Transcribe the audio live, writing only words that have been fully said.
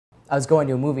I was going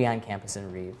to a movie on campus in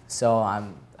Reeve. So I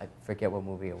forget what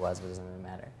movie it was, but it doesn't really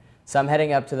matter. So I'm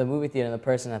heading up to the movie theater, and the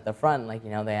person at the front, like, you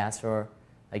know, they asked for,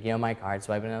 like, you know, my card,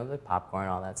 swiping out the popcorn,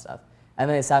 all that stuff. And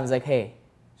then they stopped and was like, hey,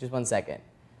 just 1 second.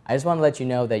 I just want to let you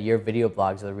know that your video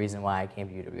blogs are the reason why I came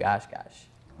to University of Oshkosh.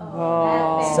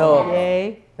 Oh, so,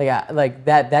 yay. like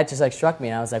that just like struck me,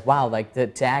 and I was like, wow, like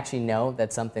to actually know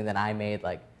that something that I made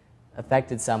like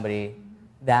affected somebody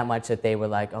that much that they were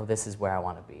like, oh, this is where I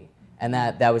want to be. And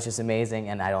that was just amazing,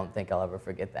 and I don't think I'll ever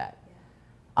forget that.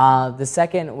 The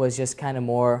second was just kind of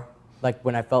more like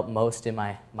when I felt most in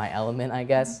my element, I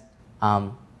guess.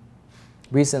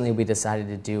 Recently we decided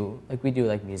to do, like we do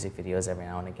like music videos every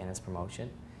now and again as promotion.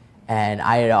 And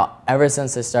ever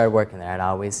since I started working there, I'd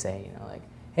always say, you know, like,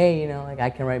 hey, you know, like I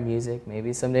can write music,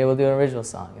 maybe someday we'll do an original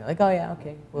song. You're like, oh yeah,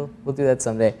 okay, we'll do that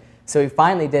someday. So we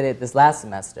finally did it this last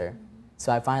semester.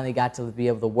 So I finally got to be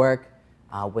able to work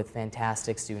with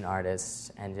fantastic student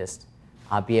artists and just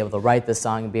be able to write the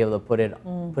song and be able to put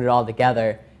it all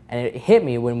together. And it hit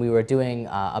me when we were doing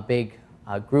a big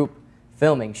group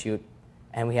filming shoot,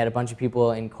 and we had a bunch of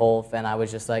people in Colf, and I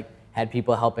was just like, had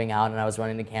people helping out, and I was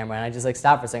running the camera, and I just like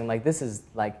stopped for a second, like this is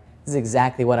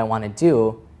exactly what I want to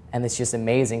do, and it's just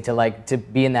amazing to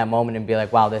be in that moment and be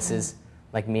like, wow, this is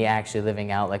like me actually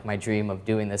living out like my dream of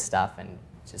doing this stuff, and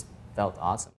it just felt awesome.